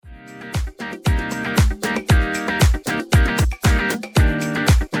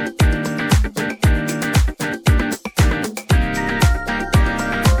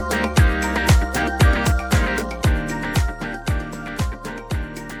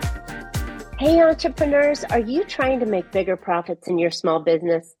Hey, entrepreneurs, are you trying to make bigger profits in your small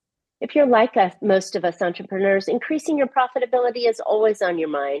business? If you're like us, most of us entrepreneurs, increasing your profitability is always on your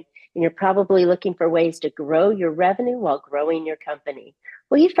mind, and you're probably looking for ways to grow your revenue while growing your company.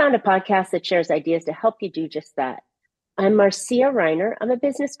 Well, you found a podcast that shares ideas to help you do just that. I'm Marcia Reiner. I'm a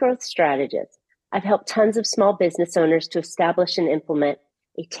business growth strategist. I've helped tons of small business owners to establish and implement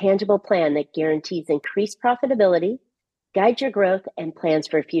a tangible plan that guarantees increased profitability, guides your growth, and plans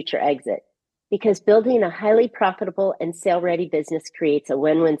for a future exit. Because building a highly profitable and sale-ready business creates a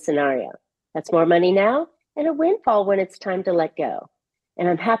win-win scenario. That's more money now and a windfall when it's time to let go. And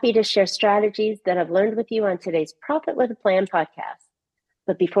I'm happy to share strategies that I've learned with you on today's Profit with a Plan podcast.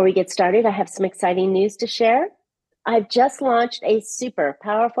 But before we get started, I have some exciting news to share. I've just launched a super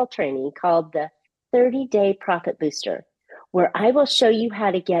powerful training called the 30-Day Profit Booster, where I will show you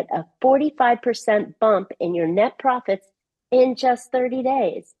how to get a 45% bump in your net profits in just 30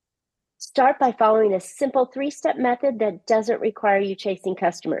 days. Start by following a simple 3-step method that doesn't require you chasing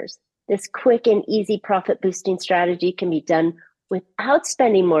customers. This quick and easy profit boosting strategy can be done without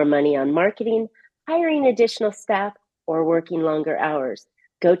spending more money on marketing, hiring additional staff, or working longer hours.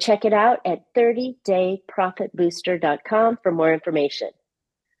 Go check it out at 30dayprofitbooster.com for more information.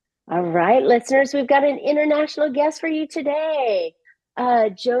 All right, listeners, we've got an international guest for you today,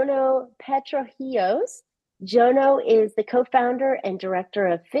 Jono Petrohilos. Jono is the co-founder and director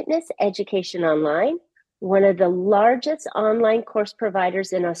of Fitness Education Online, one of the largest online course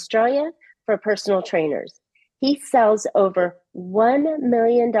providers in Australia for personal trainers. He sells over $1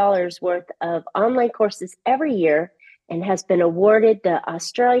 million worth of online courses every year and has been awarded the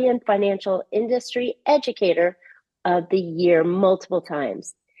Australian Financial Industry Educator of the Year multiple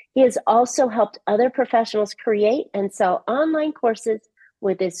times. He has also helped other professionals create and sell online courses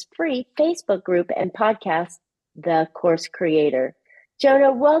with his free Facebook group and podcast, The Course Creator.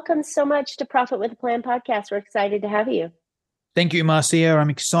 Jono, welcome so much to Profit with a Plan podcast. We're excited to have you. Thank you, Marcia. I'm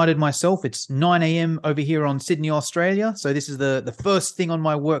excited myself. It's 9 a.m. over here on Sydney, Australia. So this is the first thing on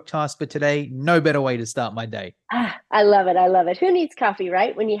my work task for today. No better way to start my day. I love it. I love it. Who needs coffee,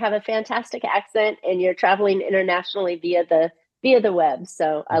 right? When you have a fantastic accent and you're traveling internationally via the web.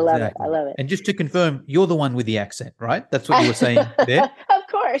 So I love it. I love it. And just to confirm, you're the one with the accent, right? That's what you were saying there? Of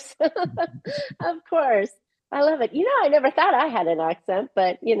course. Of course. I love it. I never thought I had an accent,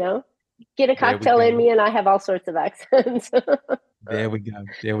 but, get a cocktail in me and I have all sorts of accents. There we go.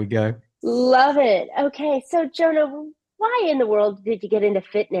 There we go. Love it. Okay. So, Jonah, why in the world did you get into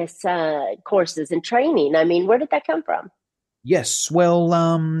fitness courses and training? I mean, where did that come from? Yes. Well, so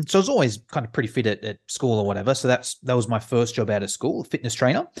I was always kind of pretty fit at school or whatever. So that was my first job out of school, fitness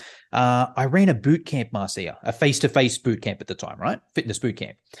trainer. I ran a boot camp, Marcia, a face-to-face boot camp at the time, right? Fitness boot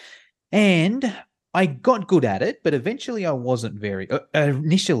camp. And I got good at it, but eventually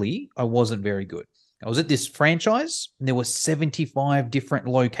initially I wasn't very good. I was at this franchise and there were 75 different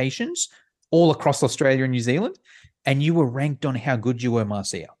locations all across Australia and New Zealand. And you were ranked on how good you were,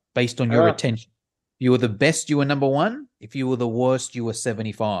 Marcia, based on your retention. If you were the best, you were number 1. If you were the worst, you were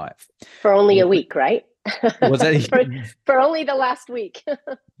 75. For only a week, right? Was that for only the last week?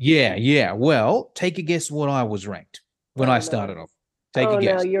 Yeah. Well, take a guess what I was ranked when I started off. Take a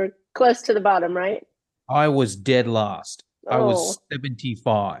guess. No, you're close to the bottom, right? I was dead last. I was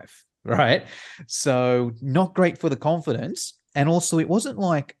 75, right? So not great for the confidence. And also it wasn't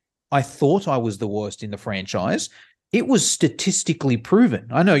like I thought I was the worst in the franchise. It was statistically proven.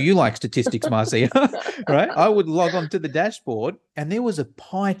 I know you like statistics, Marcia, right? I would log on to the dashboard and there was a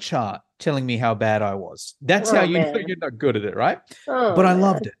pie chart telling me how bad I was. That's how you know you're not good at it, right? But I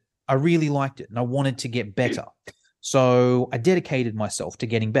loved it. I really liked it and I wanted to get better. So I dedicated myself to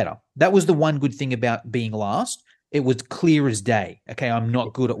getting better. That was the one good thing about being last. It was clear as day. Okay, I'm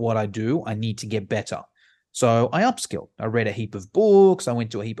not good at what I do. I need to get better. So I upskilled. I read a heap of books. I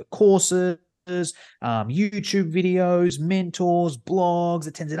went to a heap of courses, YouTube videos, mentors, blogs,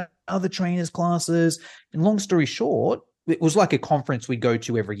 attended other trainers' classes. And long story short, it was like a conference we'd go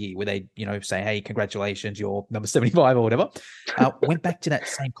to every year where they, say, hey, congratulations, you're number 75 or whatever. Went back to that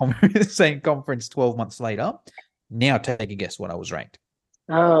same conference 12 months later. Now take a guess what I was ranked.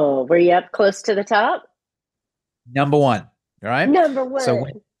 Oh, were you up close to the top? Number 1, all right? Number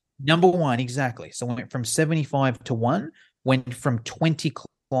 1. Number 1, exactly. So I went from 75 to 1, went from 20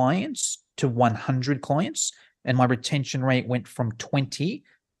 clients to 100 clients, and my retention rate went from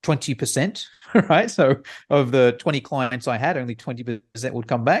 20%, right? So of the 20 clients I had, only 20% would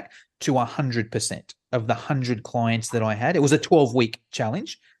come back, to 100% of the 100 clients that I had. It was a 12-week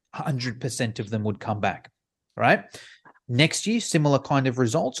challenge. 100% of them would come back. Right. Next year, similar kind of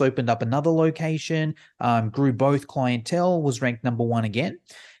results, opened up another location, grew both clientele, was ranked number 1 again.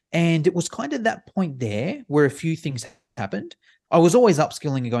 And it was kind of that point there where a few things happened. I was always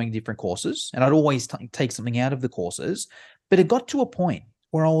upskilling and going to different courses, and I'd always take something out of the courses. But it got to a point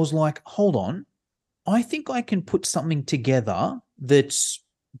where I was like, hold on, I think I can put something together that's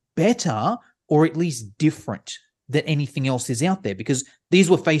better or at least different than anything else is out there, because these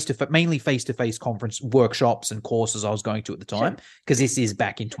were mainly face-to-face conference workshops and courses I was going to at the time, because this is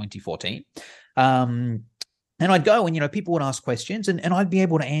back in 2014. And I'd go and, people would ask questions and I'd be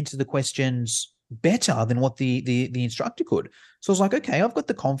able to answer the questions better than what the instructor could. So I was like, okay, I've got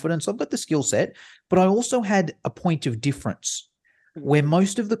the confidence, I've got the skill set, but I also had a point of difference where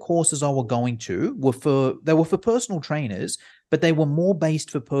most of the courses I were going to were for personal trainers, but they were more based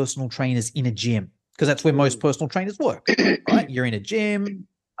for personal trainers in a gym, because that's where most personal trainers work, right? You're in a gym,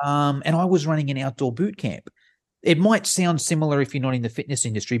 and I was running an outdoor boot camp. It might sound similar if you're not in the fitness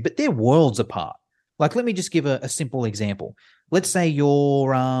industry, but they're worlds apart. Like, let me just give a simple example. Let's say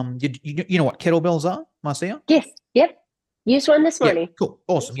you're, you know what kettlebells are, Marcia? Yes. Yep. Used one this morning. Yeah, cool.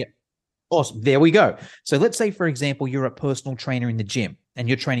 Awesome. Yeah. Awesome. There we go. So let's say, for example, you're a personal trainer in the gym and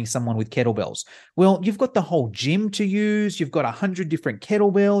you're training someone with kettlebells. Well, you've got the whole gym to use. You've got 100 different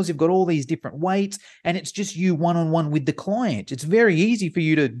kettlebells. You've got all these different weights, and it's just you one-on-one with the client. It's very easy for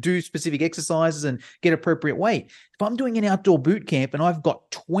you to do specific exercises and get appropriate weight. If I'm doing an outdoor boot camp and I've got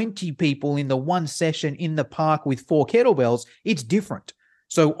 20 people in the one session in the park with 4 kettlebells, it's different.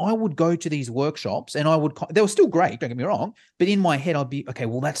 So I would go to these workshops and they were still great, don't get me wrong, but in my head, I'd be, okay,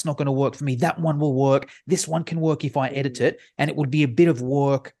 well, that's not going to work for me. That one will work. This one can work if I edit it. And it would be a bit of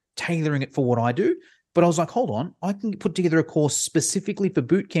work tailoring it for what I do. But I was like, hold on, I can put together a course specifically for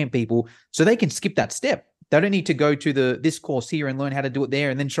boot camp people so they can skip that step. They don't need to go to this course here and learn how to do it there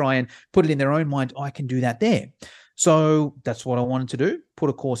and then try and put it in their own mind. I can do that there. So that's what I wanted to do, put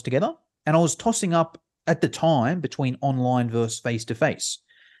a course together. And I was tossing up at the time between online versus face-to-face.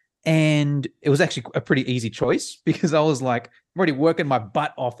 And it was actually a pretty easy choice, because I was like, I'm already working my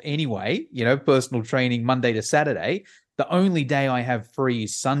butt off anyway, personal training Monday to Saturday. The only day I have free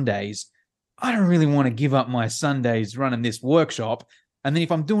is Sundays. I don't really want to give up my Sundays running this workshop. And then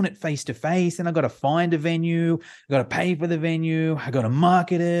if I'm doing it face-to-face, then I got to find a venue, I got to pay for the venue, I got to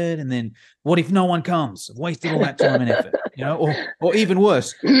market it. And then what if no one comes? I've wasted all that time and effort, or even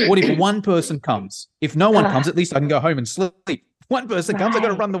worse, what if one person comes? If no one comes, at least I can go home and sleep. One person comes, I got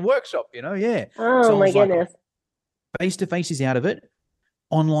to run the workshop, yeah. Oh, so my goodness. Face-to-face is out of it.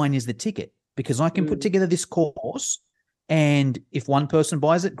 Online is the ticket, because I can put together this course, and if one person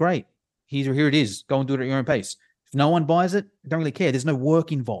buys it, great. Here it is. Go and do it at your own pace. If no one buys it, don't really care. There's no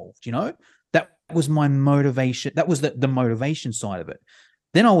work involved, That was my motivation. That was the motivation side of it.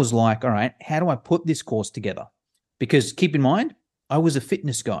 Then I was like, all right, how do I put this course together? Because keep in mind, I was a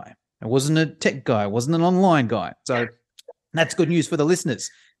fitness guy. I wasn't a tech guy. I wasn't an online guy. So that's good news for the listeners.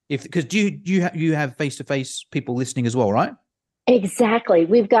 Because you have face-to-face people listening as well, right? Exactly.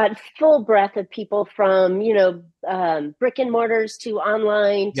 We've got full breadth of people from, brick and mortars to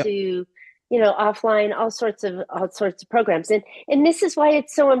online to, offline, all sorts of programs. And this is why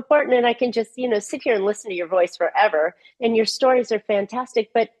it's so important. And I can just, sit here and listen to your voice forever. And your stories are fantastic.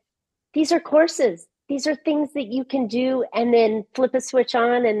 But these are courses. These are things that you can do and then flip a switch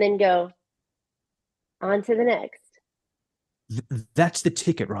on and then go on to the next. That's the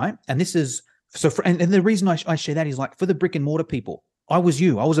ticket, right? And this is and the reason I share that is, like, for the brick and mortar people, I was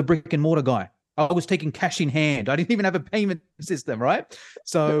a brick and mortar guy. I was taking cash in hand. I didn't even have a payment system, right?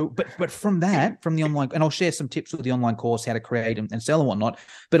 So, but from the online, and I'll share some tips with the online course, how to create and sell and whatnot.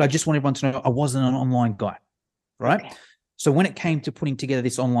 But I just want everyone to know I wasn't an online guy, right? Okay. So when it came to putting together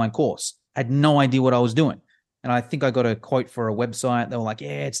this online course, I had no idea what I was doing. And I think I got a quote for a website. They were like,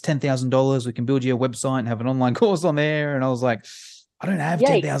 yeah, it's $10,000. We can build you a website and have an online course on there. And I was like, I don't have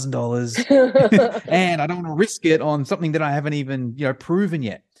 $10,000 and I don't want to risk it on something that I haven't even, proven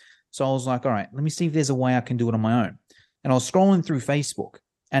yet. So I was like, all right, let me see if there's a way I can do it on my own. And I was scrolling through Facebook,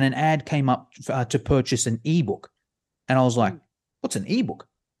 and an ad came up to purchase an ebook. And I was like, what's an ebook?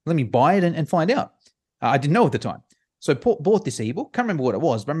 Let me buy it and find out. I didn't know at the time. So I bought this ebook. Can't remember what it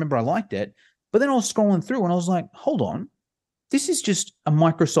was, but I remember I liked it. But then I was scrolling through and I was like, hold on, this is just a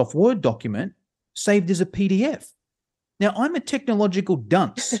Microsoft Word document saved as a PDF. Now, I'm a technological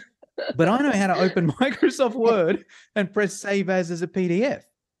dunce, but I know how to open Microsoft Word and press save as a PDF.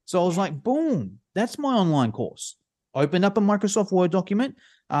 So I was like, boom, that's my online course. Opened up a Microsoft Word document,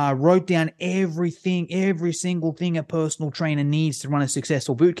 wrote down every single thing a personal trainer needs to run a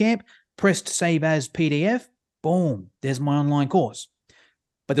successful bootcamp, pressed save as PDF, boom, there's my online course.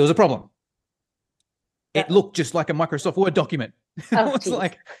 But there was a problem. It looked just like a Microsoft Word document. I Oh, was geez.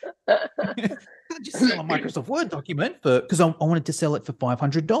 like, I just sell a Microsoft Word document because I wanted to sell it for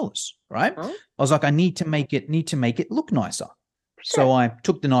 $500, right? Oh, I was like, I need to make it look nicer. sure. So I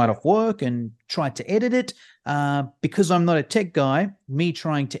took the night off work and tried to edit it. Because I'm not a tech guy, me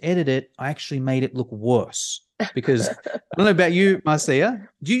trying to edit it, I actually made it look worse. Because I don't know about you, Marcia.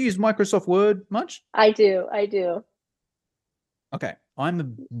 Do you use Microsoft Word much? I do. I do. Okay.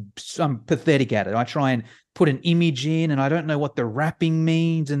 I'm pathetic at it. I try and put an image in and I don't know what the wrapping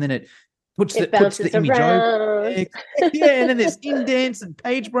means. And then it puts It the bounces image over around. there. Yeah, and then there's indents and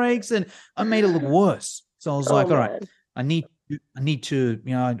page breaks, and I made it look worse. So I was Oh, like, all right, man. I need to,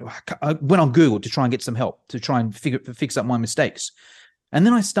 I went on Google to try and get some help to try and fix up my mistakes. And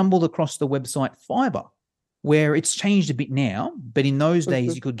then I stumbled across the website Fiverr, where it's changed a bit now, but in those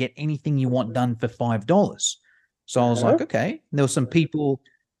days you could get anything you want done for $5. So I was like, okay. And there were some people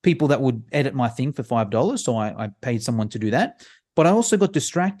that would edit my thing for $5. So I paid someone to do that. But I also got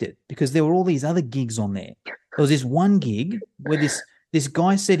distracted because there were all these other gigs on there. There was this one gig where this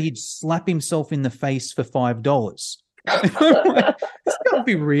guy said he'd slap himself in the face for $5. And I'm like, this can't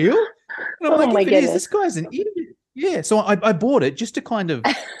be real. And I'm Oh, like, my if it is, goodness. this guy's an idiot. Yeah. So I bought it just to kind of,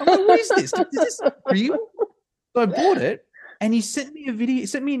 I'm like, what is this? Is this real? So I bought it, and he sent me a video.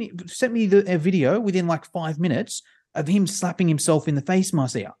 Sent me a video within like 5 minutes of him slapping himself in the face,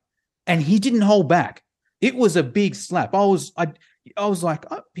 Marcia, and he didn't hold back. It was a big slap. I was like, oh,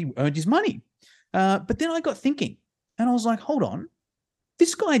 he earned his money. But then I got thinking, and I was like, hold on,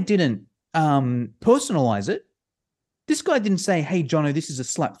 this guy didn't personalize it. This guy didn't say, hey, Jono, this is a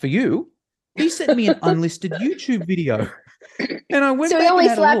slap for you. He sent me an unlisted YouTube video, and I went So he back only and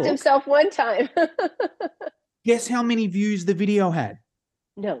had a slapped look. himself one time. Guess how many views the video had?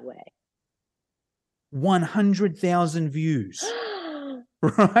 No way. 100,000 views,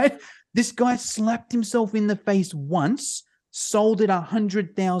 right? This guy slapped himself in the face once, sold it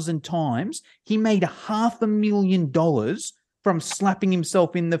 100,000 times. He made $500,000 from slapping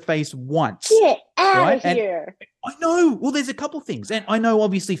himself in the face once. Get out of And here. I know. Well, there's a couple things. And I know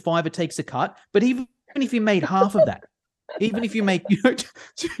obviously Fiverr takes a cut, but even if you made half of that, even if you make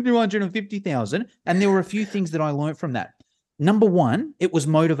 250,000, and there were a few things that I learned from that. Number one, it was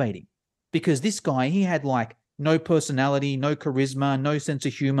motivating because this guy, he had like no personality, no charisma, no sense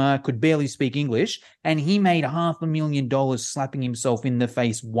of humor, could barely speak English, and he made $500,000 slapping himself in the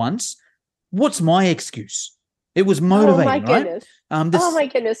face once. What's my excuse? It was motivating, oh my right? Goodness. Oh my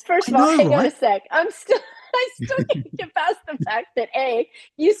goodness. First of all, hang on a sec. I still can't get past the fact that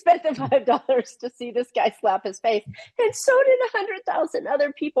you spent the $5 to see this guy slap his face, and so did 100,000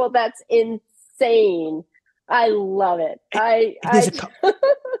 other people. That's insane. I love it. I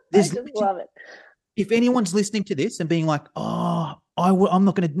just love it. If anyone's listening to this and being like, "Oh, I'm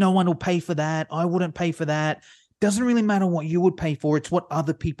not going to. No one will pay for that. I wouldn't pay for that." Doesn't really matter what you would pay for. It's what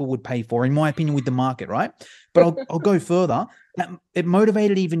other people would pay for, in my opinion, with the market, right? But I'll go further. It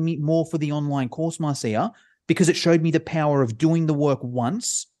motivated even me more for the online course, Marcia, because it showed me the power of doing the work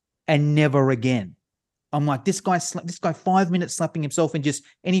once and never again. I'm like, this guy 5 minutes slapping himself, and just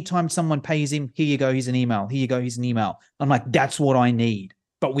anytime someone pays him, here you go, here's an email. Here you go, here's an email. I'm like, that's what I need,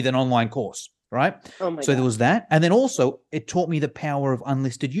 but with an online course, right? Oh my so God. There was that. And then also it taught me the power of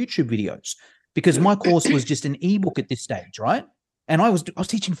unlisted YouTube videos, because my course was just an ebook at this stage, right? And I was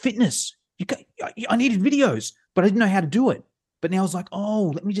teaching fitness. I needed videos, but I didn't know how to do it. But now I was like,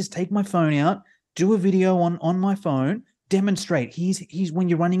 oh, let me just take my phone out, do a video on my phone, demonstrate. He's when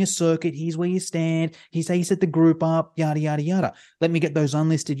you're running a circuit, here's where you stand, here's how you set the group up, yada, yada, yada. Let me get those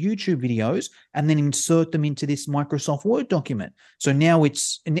unlisted YouTube videos and then insert them into this Microsoft Word document. So now it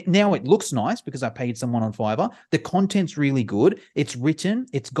looks nice because I paid someone on Fiverr. The content's really good. It's written.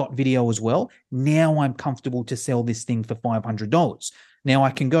 It's got video as well. Now I'm comfortable to sell this thing for $500. Now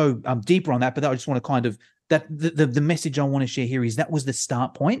I can go deeper on that, but I just want to kind of, that the message I want to share here is that was the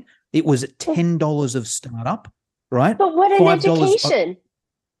start point. It was $10 of startup, right? But what an education.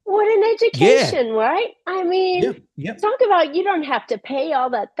 What an education, right? I mean, talk about, you don't have to pay all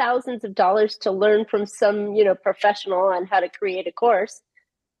that thousands of dollars to learn from some, professional on how to create a course.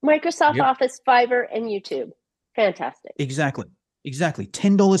 Microsoft Office, Fiverr, and YouTube. Fantastic. Exactly.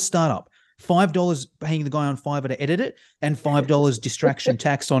 $10 startup. $5 paying the guy on Fiverr to edit it, and $5 distraction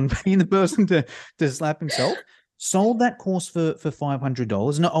tax on paying the person to slap himself. Sold that course for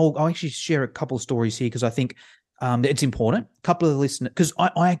 $500. And I'll actually share a couple of stories here because I think it's important. A couple of listeners, because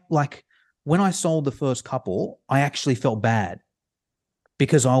I like when I sold the first couple, I actually felt bad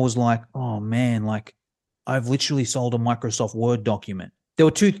because I was like, oh man, like I've literally sold a Microsoft Word document. There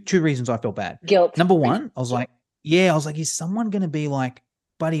were two reasons I felt bad. Guilt. Number one, I was like, is someone going to be like,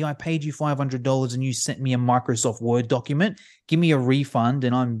 buddy, I paid you $500 and you sent me a Microsoft Word document. Give me a refund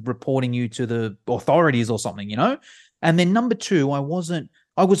and I'm reporting you to the authorities or something, you know? And then number two, I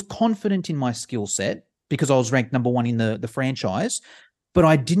was confident in my skill set because I was ranked number one in the franchise, but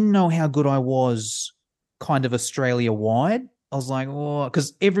I didn't know how good I was kind of Australia-wide. I was like, oh,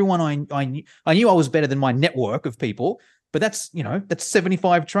 because everyone I knew I was better than my network of people, but that's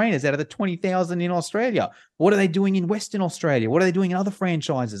 75 trainers out of the 20,000 in Australia. What are they doing in Western Australia? What are they doing in other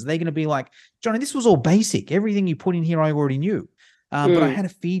franchises? Are they going to be like, Johnny, this was all basic. Everything you put in here, I already knew. But I had a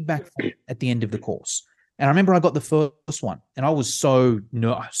feedback form at the end of the course. And I remember I got the first one and I was so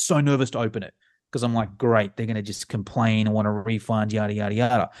nervous to open it because I'm like, great, they're going to just complain and want a refund, yada, yada,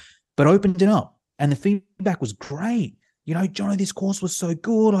 yada. But I opened it up and the feedback was great. You know, Jono, this course was so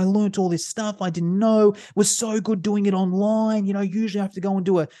good. I learned all this stuff I didn't know. It was so good doing it online. You know, usually I have to go and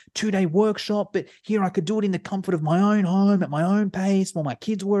do a 2-day workshop, but here I could do it in the comfort of my own home at my own pace while my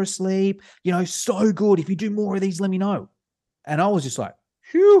kids were asleep. You know, so good. If you do more of these, let me know. And I was just like,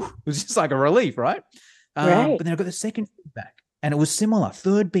 phew, it was just like a relief, right? Right. But then I got the second feedback and it was similar.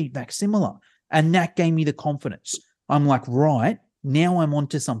 Third feedback, similar. And that gave me the confidence. I'm like, right, now I'm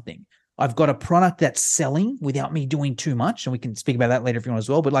onto something. I've got a product that's selling without me doing too much. And we can speak about that later if you want as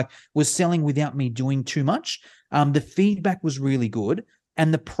well, but like was selling without me doing too much. The feedback was really good.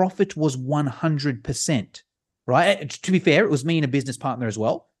 And the profit was 100%, right? To be fair, it was me and a business partner as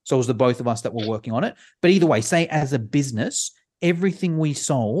well. So it was the both of us that were working on it. But either way, say as a business, everything we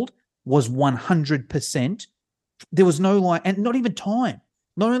sold was 100%. There was no and not even time.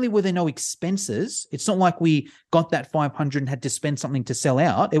 Not only were there no expenses, it's not like we got that 500 and had to spend something to sell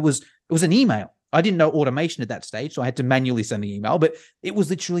out. It was an email. I didn't know automation at that stage, so I had to manually send the email, but it was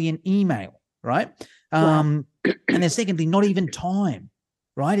literally an email, right? Wow. And then secondly, not even time,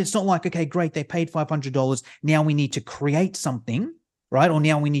 right? It's not like, okay, great, they paid $500. Now we need to create something, right? Or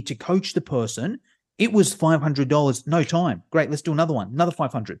now we need to coach the person. It was $500, no time. Great, let's do another one, another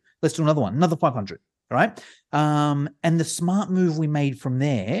 500. Let's do another one, another 500. Right. And the smart move we made from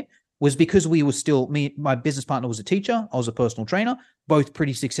there was because we were still, my business partner was a teacher. I was a personal trainer, both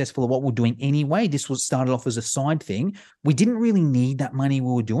pretty successful at what we're doing anyway. This was started off as a side thing. We didn't really need that money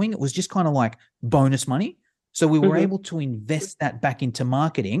we were doing. It was just kind of like bonus money. So we were able to invest that back into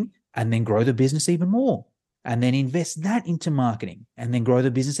marketing and then grow the business even more. And then invest that into marketing and then grow the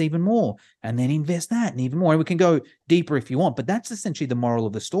business even more and then invest that and even more. And we can go deeper if you want, but that's essentially the moral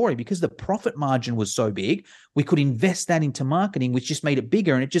of the story. Because the profit margin was so big, we could invest that into marketing, which just made it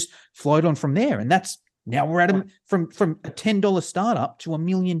bigger and it just flowed on from there. And that's now we're at from a $10 startup to $1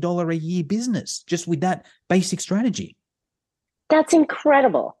 million a year business just with that basic strategy. That's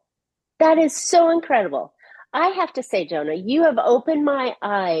incredible. That is so incredible. I have to say, Jonah, you have opened my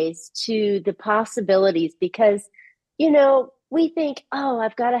eyes to the possibilities because, you know, we think, oh,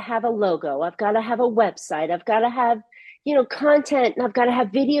 I've got to have a logo. I've got to have a website. I've got to have, you know, content, and I've got to have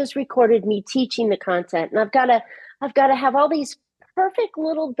videos recorded me teaching the content. And I've got to have all these perfect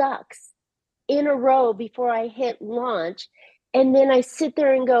little ducks in a row before I hit launch. And then I sit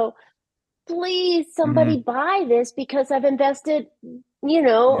there and go, please, somebody buy this because I've invested, you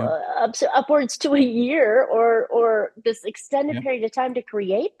know, upwards to a year or this extended period of time to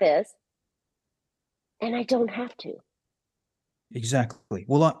create this. And I don't have to. Exactly.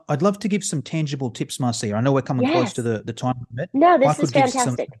 Well, I'd love to give some tangible tips, Marcia. I know we're coming close to the time limit. No, this is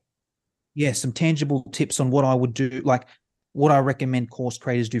fantastic. Some tangible tips on what I would do, like what I recommend course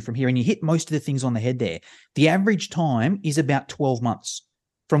creators do from here. And you hit most of the things on the head there. The average time is about 12 months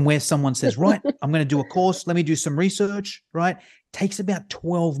from where someone says, right, I'm going to do a course. Let me do some research, right? Takes about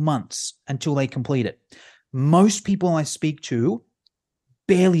 12 months until they complete it. Most people I speak to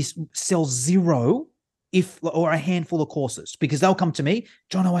barely sell zero or a handful of courses because they'll come to me,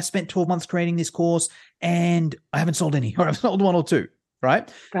 Jono, I spent 12 months creating this course and I haven't sold any, or I've sold one or two, right?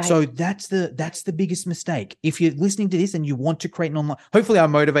 So that's the biggest mistake. If you're listening to this and you want to create an online, hopefully I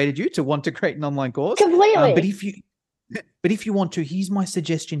motivated you to want to create an online course. Completely. But if you want to, here's my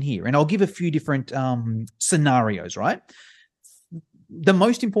suggestion here, and I'll give a few different scenarios, right? The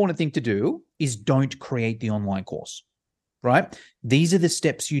most important thing to do is don't create the online course, right? These are the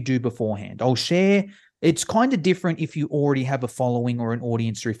steps you do beforehand. I'll share. It's kind of different if you already have a following or an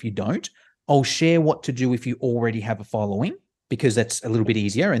audience or if you don't. I'll share what to do if you already have a following because that's a little bit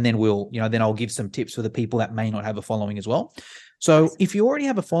easier. And then then I'll give some tips for the people that may not have a following as well. So if you already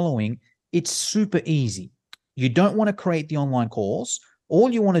have a following, it's super easy. You don't want to create the online course.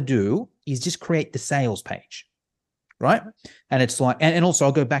 All you want to do is just create the sales page, right? And it's like, and also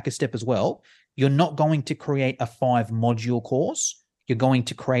I'll go back a step as well. You're not going to create a 5-module course. You're going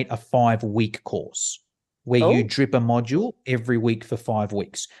to create a 5-week course, where you Oh, drip a module every week for 5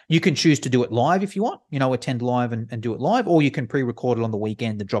 weeks. You can choose to do it live if you want, attend live and do it live, or you can pre-record it on the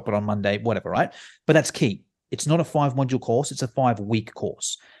weekend and drop it on Monday, whatever, right? But that's key. It's not a 5-module course. It's a 5-week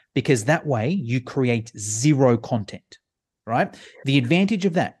course, because that way you create zero content, right? The advantage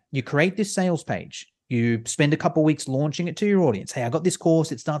of that, you create this sales page. You spend a couple of weeks launching it to your audience. Hey, I got this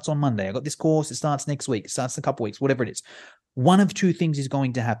course. It starts on Monday. I got this course. It starts next week. It starts in a couple of weeks, whatever it is. One of two things is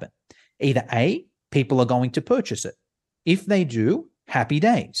going to happen. Either A, people are going to purchase it. If they do, happy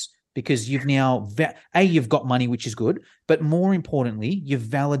days, because you've now, you've got money, which is good, but more importantly, you've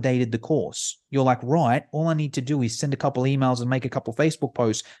validated the course. You're like, right, all I need to do is send a couple emails and make a couple Facebook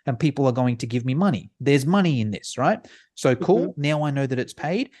posts and people are going to give me money. There's money in this, right? So cool. Mm-hmm. Now I know that it's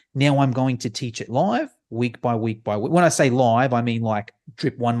paid. Now I'm going to teach it live, week by week by week. When I say live, I mean like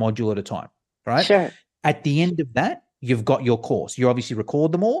drip one module at a time, right? Sure. At the end of that, you've got your course. You obviously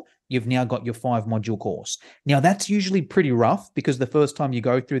record them all. You've now got your 5-module course. Now, that's usually pretty rough, because the first time you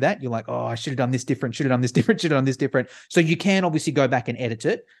go through that, you're like, oh, I should have done this different, should have done this different, should have done this different. So you can obviously go back and edit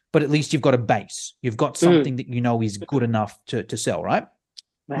it, but at least you've got a base. You've got something that is good enough to sell, right?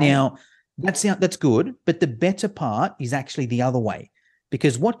 Now, that's good, but the better part is actually the other way,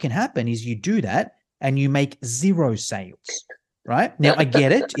 because what can happen is you do that and you make 0 sales, right? Now, I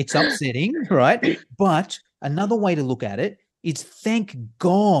get it. It's upsetting, right? But another way to look at it is, thank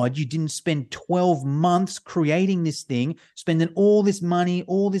God you didn't spend 12 months creating this thing, spending all this money,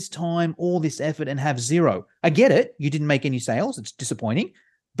 all this time, all this effort, and have 0. I get it. You didn't make any sales. It's disappointing.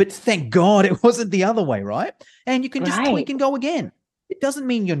 But thank God it wasn't the other way, right? And you can just tweak and go again. It doesn't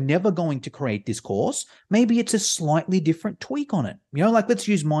mean you're never going to create this course. Maybe it's a slightly different tweak on it. Like, let's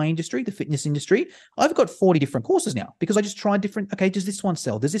use my industry, the fitness industry. I've got 40 different courses now, because I just tried different. Okay, does this one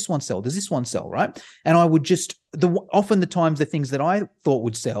sell? Does this one sell? Does this one sell? Right? And I would often the times the things that I thought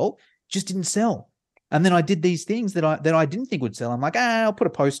would sell just didn't sell. And then I did these things that I didn't think would sell. I'm like, I'll put a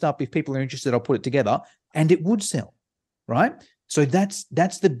post up. If people are interested, I'll put it together, and it would sell. Right? So that's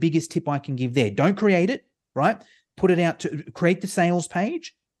the biggest tip I can give there. Don't create it, right? Put it out, to create the sales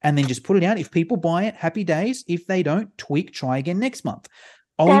page, and then just put it out. If people buy it, happy days. If they don't, tweak, try again next month.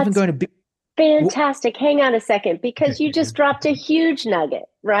 That's even go to fantastic. Hang on a second, because you just dropped a huge nugget,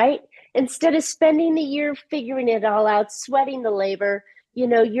 right? Instead of spending the year figuring it all out, sweating the labor,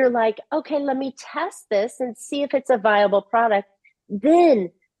 you're like, okay, let me test this and see if it's a viable product.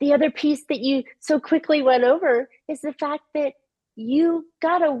 Then the other piece that you so quickly went over is the fact that you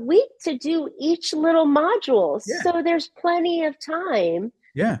got a week to do each little module. Yeah. So there's plenty of time.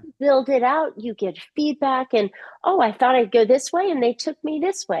 Yeah. Build it out. You get feedback and, I thought I'd go this way and they took me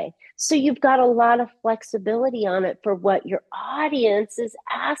this way. So you've got a lot of flexibility on it for what your audience is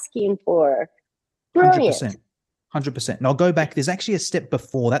asking for. Brilliant. 100%. And I'll go back. There's actually a step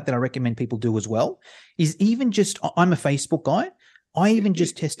before that I recommend people do as well, is even just, I'm a Facebook guy. I even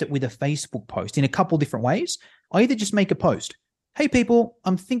just test it with a Facebook post in a couple different ways. I either just make a post. Hey, people,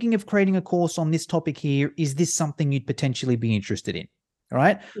 I'm thinking of creating a course on this topic here. Is this something you'd potentially be interested in? All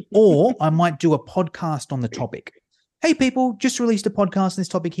right. Or I might do a podcast on the topic. Hey, people, just released a podcast on this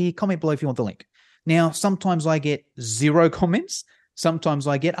topic here. Comment below if you want the link. Now, sometimes I get 0 comments. Sometimes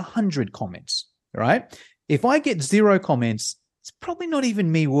I get 100 comments. All right. If I get 0 comments, it's probably not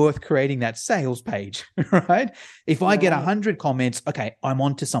even me worth creating that sales page, right? If I get 100 comments, okay, I'm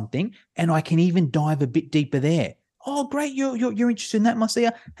onto something, and I can even dive a bit deeper there. Oh, great. You're interested in that,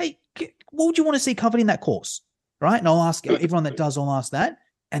 Marcia. Hey, what would you want to see covered in that course? Right. And I'll ask everyone that does, I'll ask that.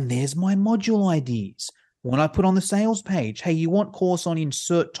 And there's my module ideas. When I put on the sales page, hey, you want course on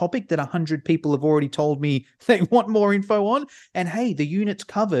insert topic that 100 people have already told me they want more info on. And hey, the units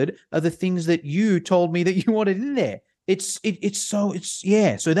covered are the things that you told me that you wanted in there. So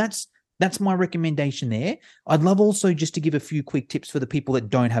that's my recommendation there. I'd love also just to give a few quick tips for the people that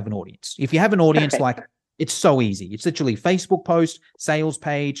don't have an audience. If you have an audience, it's so easy. It's literally Facebook post, sales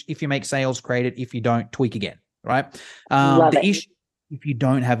page. If you make sales, create it. If you don't, tweak again, right? The issue, if you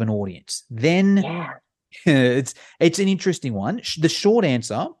don't have an audience, then it's an interesting one. The short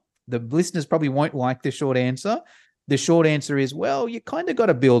answer, the listeners probably won't like the short answer. The short answer is, well, you kind of got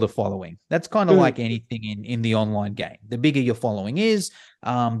to build a following. That's kind of like anything in the online game. The bigger your following is,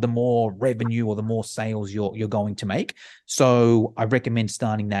 the more revenue or the more sales you're going to make. So I recommend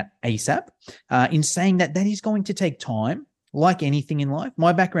starting that ASAP. In saying that is going to take time, like anything in life.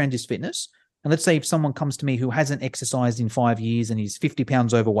 My background is fitness. And let's say if someone comes to me who hasn't exercised in 5 years and is 50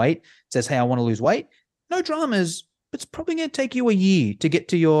 pounds overweight, says, hey, I want to lose weight. No dramas. It's probably going to take you a year to get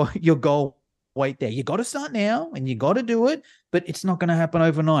to your goal weight there. You got to start now and you got to do it, but it's not going to happen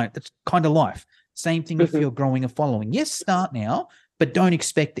overnight. That's kind of life. Same thing if you're growing a following. Yes, start now, but don't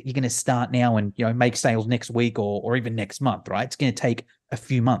expect that you're going to start now and make sales next week or even next month, right? It's going to take a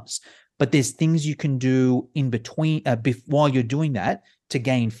few months. But there's things you can do in between while you're doing that to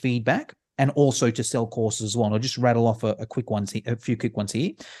gain feedback and also to sell courses as well. And I'll just rattle off a few quick ones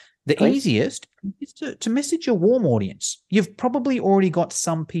here. The Please. easiest is to message your warm audience. You've probably already got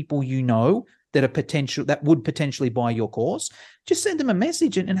some people that would potentially buy your course. Just send them a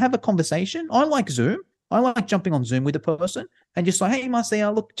message and have a conversation. I like Zoom. I like jumping on Zoom with a person and just like, hey,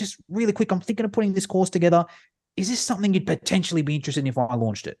 Marcia, look, just really quick, I'm thinking of putting this course together. Is this something you'd potentially be interested in if I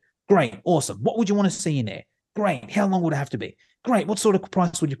launched it? Great. Awesome. What would you want to see in there? Great. How long would it have to be? Great. What sort of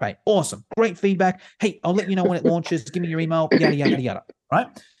price would you pay? Awesome. Great feedback. Hey, I'll let you know when it launches. Give me your email, yada, yada, yada. Right?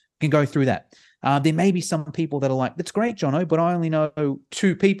 You can go through that. There may be some people that are like, that's great, Jono, but I only know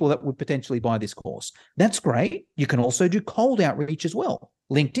 2 people that would potentially buy this course. That's great. You can also do cold outreach as well.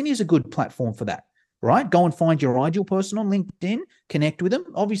 LinkedIn is a good platform for that. Right? Go and find your ideal person on LinkedIn, connect with them.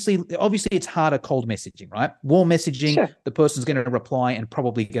 Obviously it's harder cold messaging, right? Warm messaging, sure. The person's going to reply and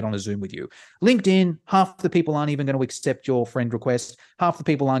probably get on a Zoom with you. LinkedIn, half the people aren't even going to accept your friend request. Half the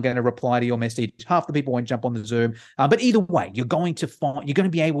people aren't going to reply to your message. Half the people won't jump on the Zoom. But either way, you're going to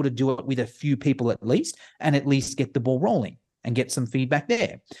be able to do it with a few people at least get the ball rolling and get some feedback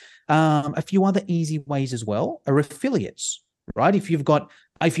there. A few other easy ways as well are affiliates, right?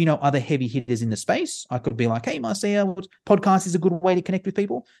 If you know other heavy hitters in the space, I could be like, hey, Marcia, podcast is a good way to connect with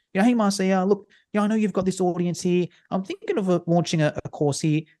people. Hey, Marcia, look, I know you've got this audience here. I'm thinking of launching a course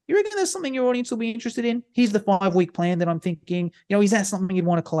here. You reckon there's something your audience will be interested in? Here's the 5-week plan that I'm thinking. Is that something you'd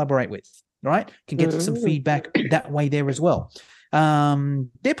want to collaborate with? Right? Can get some feedback that way there as well.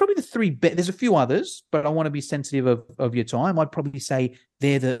 They're probably the 3 best. There's a few others, but I want to be sensitive of your time. I'd probably say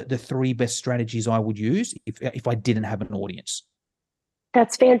they're the 3 best strategies I would use if I didn't have an audience.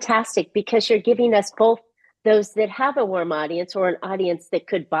 That's fantastic because you're giving us both those that have a warm audience or an audience that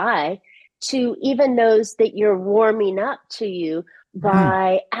could buy to even those that you're warming up to you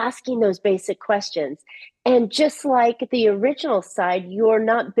by asking those basic questions. And just like the original side, you're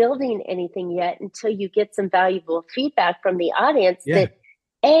not building anything yet until you get some valuable feedback from the audience that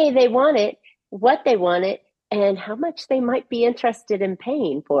they want it, what they want it, and how much they might be interested in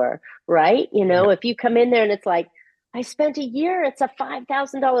paying for, right? If you come in there and it's like, I spent a year, it's a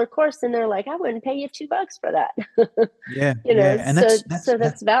 $5,000 course. And they're like, I wouldn't pay you $2 for that. And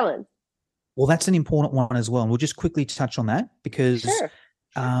that's balance. Well, that's an important one as well. And we'll just quickly touch on that because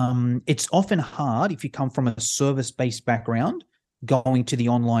it's often hard if you come from a service-based background going to the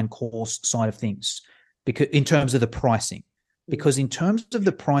online course side of things because in terms of the pricing. Because in terms of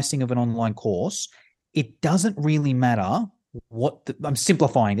the pricing of an online course, it doesn't really matter I'm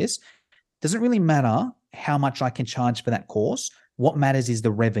simplifying this, doesn't really matter how much I can charge for that course. What matters is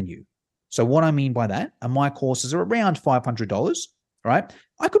the revenue. So what I mean by that, and my courses are around $500, right?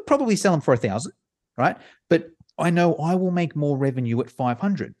 I could probably sell them for $1,000, right? But I know I will make more revenue at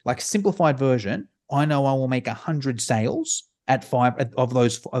 500. Like simplified version, I know I will make 100 sales at of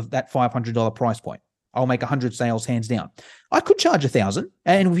that $500 price point. I'll make 100 sales hands down. I could charge 1,000,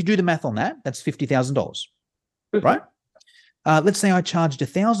 and if you do the math on that, that's $50,000, right? Let's say I charged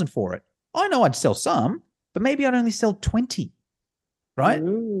 1,000 for it. I know I'd sell some, but maybe I'd only sell 20, right?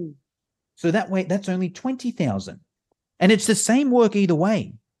 So that way, that's only 20,000. And it's the same work either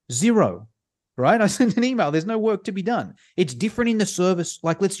way, 0, right? I sent an email. There's no work to be done. It's different in the service.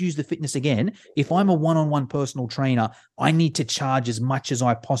 Like, let's use the fitness again. If I'm a one-on-one personal trainer, I need to charge as much as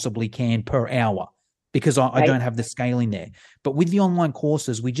I possibly can per hour because I don't have the scaling there. But with the online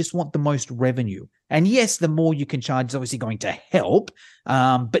courses, we just want the most revenue. And yes, the more you can charge is obviously going to help,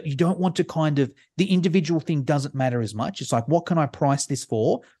 but you don't want to the individual thing doesn't matter as much. It's like, what can I price this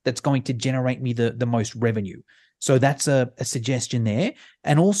for that's going to generate me the most revenue? So that's a suggestion there.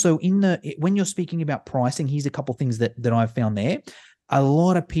 And also when you're speaking about pricing, here's a couple of things that I've found there. A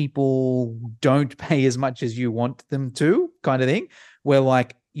lot of people don't pay as much as you want them to, kind of thing, where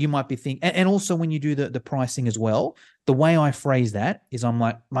like, you might be thinking, and also when you do the pricing as well, the way I phrase that is I'm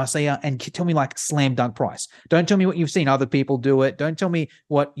like, Marcia, and tell me like slam dunk price. Don't tell me what you've seen other people do it. Don't tell me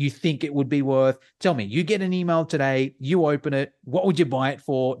what you think it would be worth. Tell me, you get an email today, you open it. What would you buy it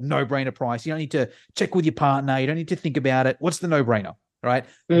for? No brainer price. You don't need to check with your partner. You don't need to think about it. What's the no brainer? Right?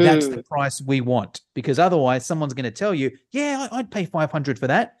 That's the price we want because otherwise someone's going to tell you, yeah, I'd pay 500 for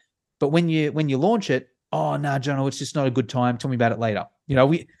that. But when you launch it, oh, no, Jono, it's just not a good time. Tell me about it later.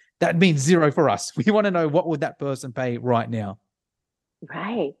 That means 0 for us. We want to know what would that person pay right now.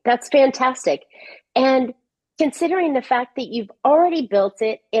 Right. That's fantastic. And considering the fact that you've already built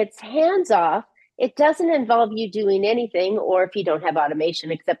it, it's hands off. It doesn't involve you doing anything, or if you don't have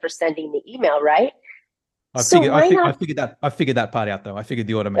automation except for sending the email, right? So why not? I figured that part out though. I figured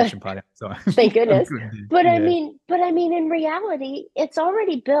the automation part out. So Thank I'm goodness. good. But Yeah. I mean, in reality, it's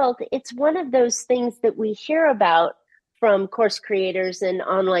already built. It's one of those things that we hear about from course creators and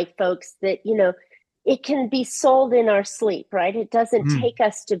online folks that, it can be sold in our sleep, right? It doesn't Mm. take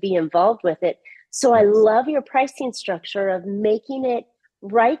us to be involved with it. So I Yes. love your pricing structure of making it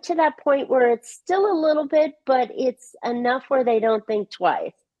right to that point where it's still a little bit, but it's enough where they don't think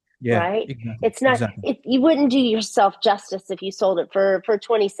twice, Yeah. right? Exactly. It's not, Exactly. you wouldn't do yourself justice if you sold it for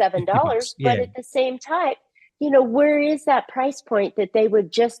 $27, 50 bucks. but Yeah. at the same time, where is that price point that they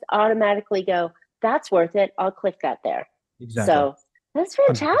would just automatically go, that's worth it. I'll click that there. Exactly. So that's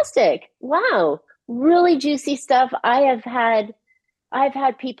 100%. fantastic. Wow. Really juicy stuff. I've had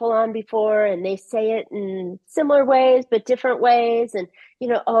people on before and they say it in similar ways, but different ways. And,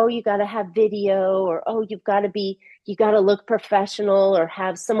 oh, you got to have video, or, oh, you got to look professional or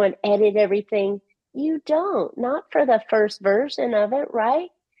have someone edit everything. You don't, not for the first version of it, right?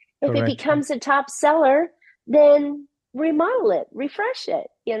 If it Correct. becomes a top seller, then remodel it, refresh it,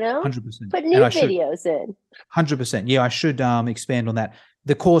 100%. put And new I should videos in. 100%. Yeah, I should expand on that.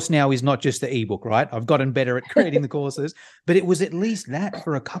 The course now is not just the ebook, right? I've gotten better at creating the courses, but it was at least that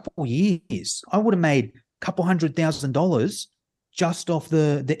for a couple of years. I would have made a couple $100,000 just off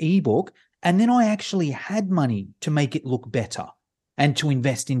the ebook, and then I actually had money to make it look better and to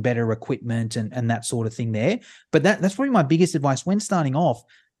invest in better equipment and that sort of thing there. But that's probably my biggest advice when starting off.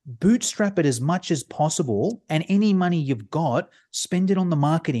 Bootstrap it as much as possible, and any money you've got, spend it on the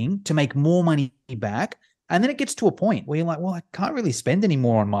marketing to make more money back. And then it gets to a point where you're like, well, I can't really spend any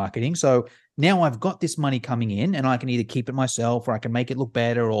more on marketing. So now I've got this money coming in and I can either keep it myself or I can make it look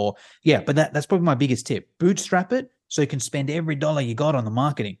better, or yeah, but that's probably my biggest tip. Bootstrap it so you can spend every dollar you got on the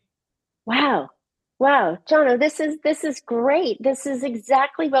marketing. Wow. Wow. Jono, this is great. This is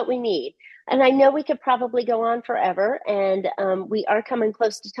exactly what we need. And I know we could probably go on forever, and we are coming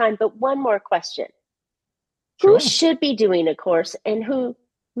close to time, but one more question. Who Sure. should be doing a course and who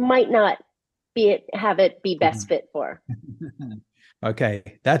might not have it be best fit for? Okay,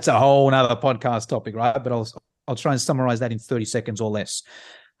 that's a whole nother podcast topic, right? But I'll try and summarize that in 30 seconds or less.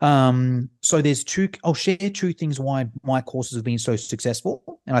 So I'll share two things why my courses have been so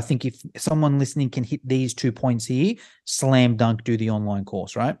successful. And I think if someone listening can hit these 2 points here, slam dunk, do the online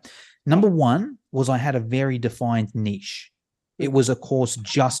course, right? Okay. Number one was I had a very defined niche. It was a course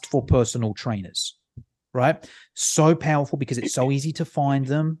just for personal trainers, right? So powerful because it's so easy to find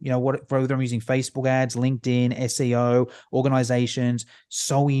them. Whether I'm using Facebook ads, LinkedIn, SEO, organizations,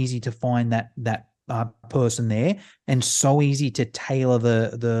 so easy to find that person there, and so easy to tailor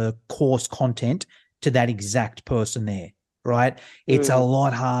the course content to that exact person there, right? It's a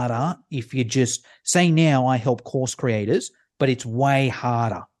lot harder if you just say, now I help course creators, but it's way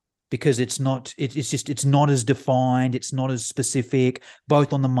harder because it's not as defined, it's not as specific,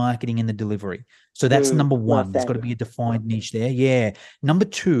 both on the marketing and the delivery. So that's number Well one. There's got said. to be a defined niche there. Yeah. Number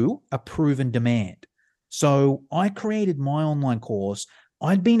two, a proven demand. So I created my online course.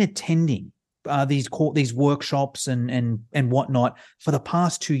 I'd been attending these workshops and whatnot for the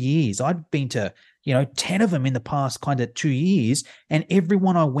past 2 years. I'd been to 10 of them in the past kind of 2 years, and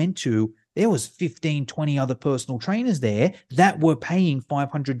everyone I went to, there was 15, 20 other personal trainers there that were paying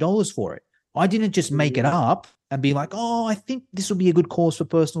 $500 for it. I didn't just make it up and be like, oh, I think this will be a good course for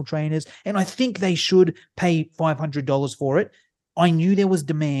personal trainers, and I think they should pay $500 for it. I knew there was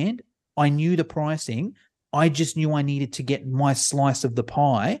demand. I knew the pricing. I just knew I needed to get my slice of the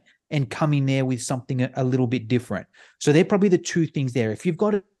pie and come in there with something a little bit different. So they're probably the two things there. If you've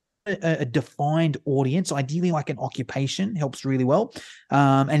got a defined audience, ideally like an occupation, helps really well.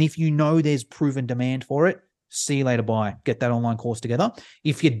 And if you know there's proven demand for it, see you later, bye. Get that online course together.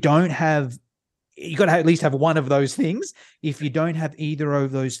 If you don't have, you got to at least have one of those things. If you don't have either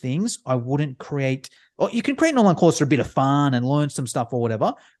of those things, I wouldn't create, or you can create an online course for a bit of fun and learn some stuff or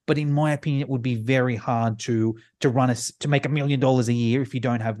whatever. But in my opinion, it would be very hard to make $1 million a year if you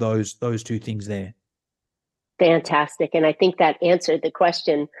don't have those two things there. Fantastic. And I think that answered the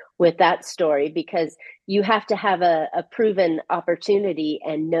question with that story, because you have to have a proven opportunity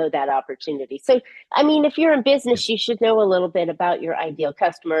and know that opportunity. So, I mean, if you're in Yeah. business, you should know a little bit about your ideal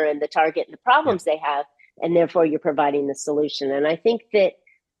customer and the target and the Yeah. problems they have, and therefore you're providing the solution. And I think that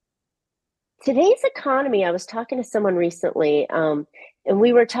today's economy, I was talking to someone recently, and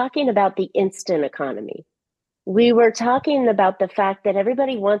we were talking about the instant economy. We were talking about the fact that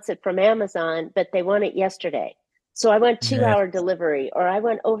everybody wants it from Amazon, but they want it yesterday. So I want 2 hour delivery, or I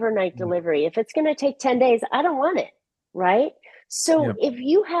want overnight delivery. If it's going to take 10 days, I don't want it. Right. So Yeah. if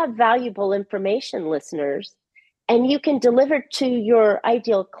you have valuable information, listeners, and you can deliver to your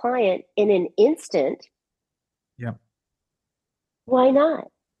ideal client in an instant, Why not?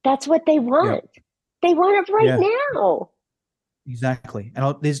 That's what they Yeah. want. They want it right Yeah. now. Exactly.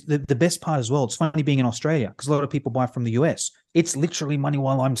 And there's the best part as well. It's funny being in Australia because a lot of people buy from the US. It's literally money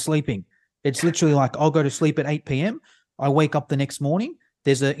while I'm sleeping. It's literally like I'll go to sleep at 8 p.m. I wake up the next morning.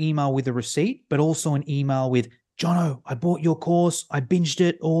 There's an email with a receipt, but also an email with, Jono, I bought your course. I binged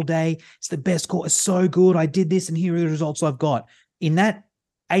it all day. It's the best course. It's so good. I did this and here are the results I've got. In that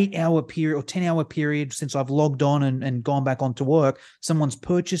 8-hour period or 10-hour period since I've logged on and gone back onto work, someone's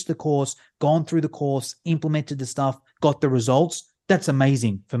purchased the course, gone through the course, implemented the stuff, got the results. That's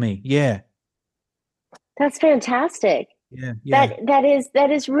amazing for me. Yeah. That's fantastic. Yeah. Yeah.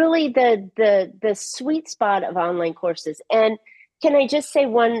 That is really the sweet spot of online courses. And can I just say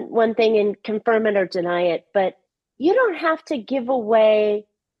one thing and confirm it or deny it? But you don't have to give away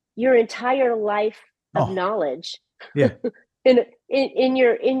your entire life of Oh, knowledge yeah. in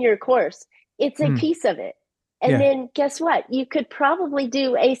your course. It's a piece of it. And Yeah. then guess what? You could probably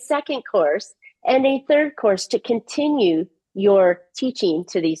do a second course and a third course to continue your teaching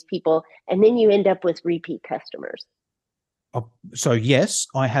to these people. And then you end up with repeat customers. So yes,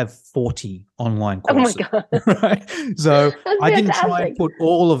 I have 40 online Oh my courses. God. Right? So That's I didn't try and fantastic. put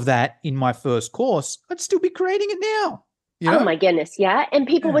all of that in my first course. I'd still be creating it now. You Oh know? my goodness. Yeah. And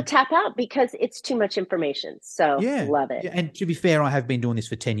people Yeah. would tap out because it's too much information. So Yeah. love it. Yeah. And to be fair, I have been doing this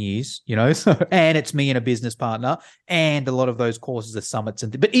for 10 years, you know, so, and it's me and a business partner, and a lot of those courses are summits.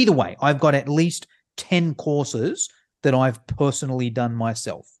 But either way, I've got at least 10 courses that I've personally done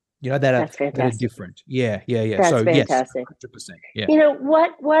myself, you know, That's that are fantastic. different. Yeah. Yeah. Yeah. That's So yes, fantastic. 100%. Yeah. You know,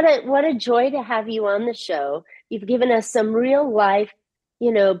 what a joy to have you on the show. You've given us some real life,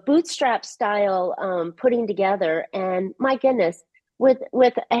 bootstrap style putting together. And my goodness, with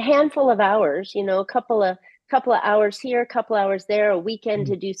a handful of hours, a couple of hours here, a couple hours there, a weekend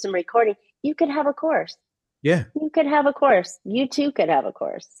to do some recording, you could have a course. Yeah. You could have a course. You too could have a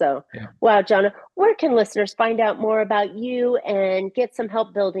course. So, Yeah. wow, Jono, where can listeners find out more about you and get some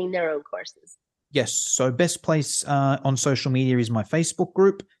help building their own courses? Yes. So best place on social media is my Facebook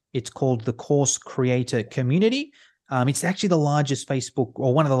group. It's called the Course Creator Community. It's actually the largest Facebook,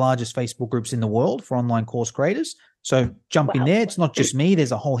 or one of the largest Facebook groups in the world for online course creators. So jump in there. It's not just me.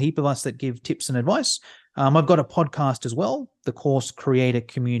 There's a whole heap of us that give tips and advice. I've got a podcast as well, the Course Creator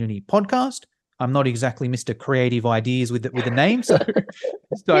Community Podcast. I'm not exactly Mr. Creative Ideas with the name, so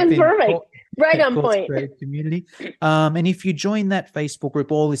just type in perfect. Right on Course point. Creator Community. And if you join that Facebook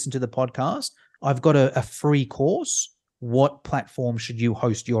group or listen to the podcast, I've got a free course. What platform should you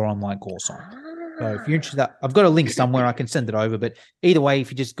host your online course on? So if you're interested, I've got a link somewhere. I can send it over. But either way, if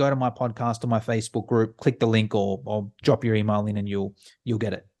you just go to my podcast or my Facebook group, click the link or drop your email in, and you'll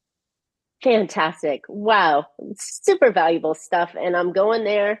get it. Fantastic. Wow. Super valuable stuff. And I'm going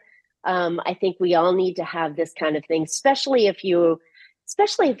there. I think we all need to have this kind of thing, especially if you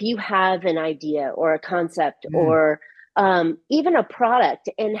have an idea or a concept or even a product.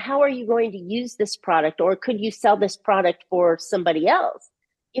 And how are you going to use this product, or could you sell this product for somebody else?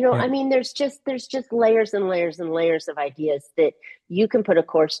 I mean, there's just layers and layers and layers of ideas that you can put a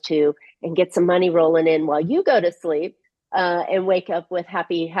course to and get some money rolling in while you go to sleep and wake up with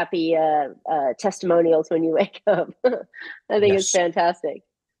happy testimonials when you wake up. I think it's fantastic.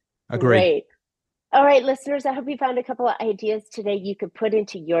 Agree. Great. All right, listeners, I hope you found a couple of ideas today you could put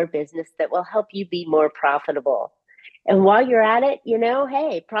into your business that will help you be more profitable. And while you're at it,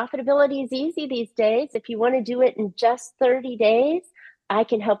 hey, profitability is easy these days. If you want to do it in just 30 days, I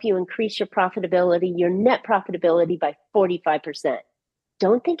can help you increase your profitability, your net profitability by 45%.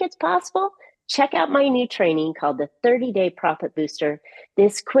 Don't think it's possible? Check out my new training called the 30-Day Profit Booster.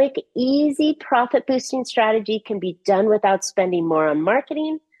 This quick, easy profit boosting strategy can be done without spending more on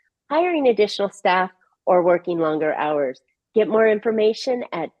marketing, hiring additional staff, or working longer hours. Get more information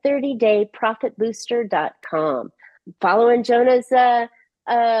at 30dayprofitbooster.com. Following Jonah's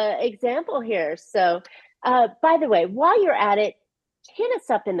example here. So, by the way, while you're at it, hit us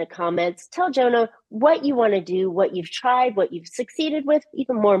up in the comments. Tell Jono what you want to do, what you've tried, what you've succeeded with,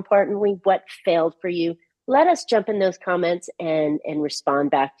 even more importantly, what failed for you. Let us jump in those comments and respond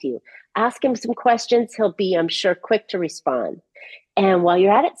back to you. Ask him some questions. He'll be, I'm sure, quick to respond. And while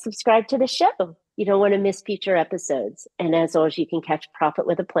you're at it, subscribe to the show. You don't want to miss future episodes. And as always, you can catch Profit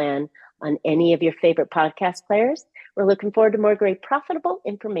with a Plan on any of your favorite podcast players. We're looking forward to more great profitable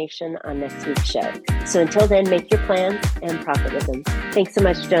information on next week's show. So until then, make your plans and profit with them. Thanks so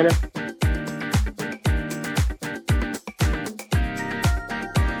much, Jono.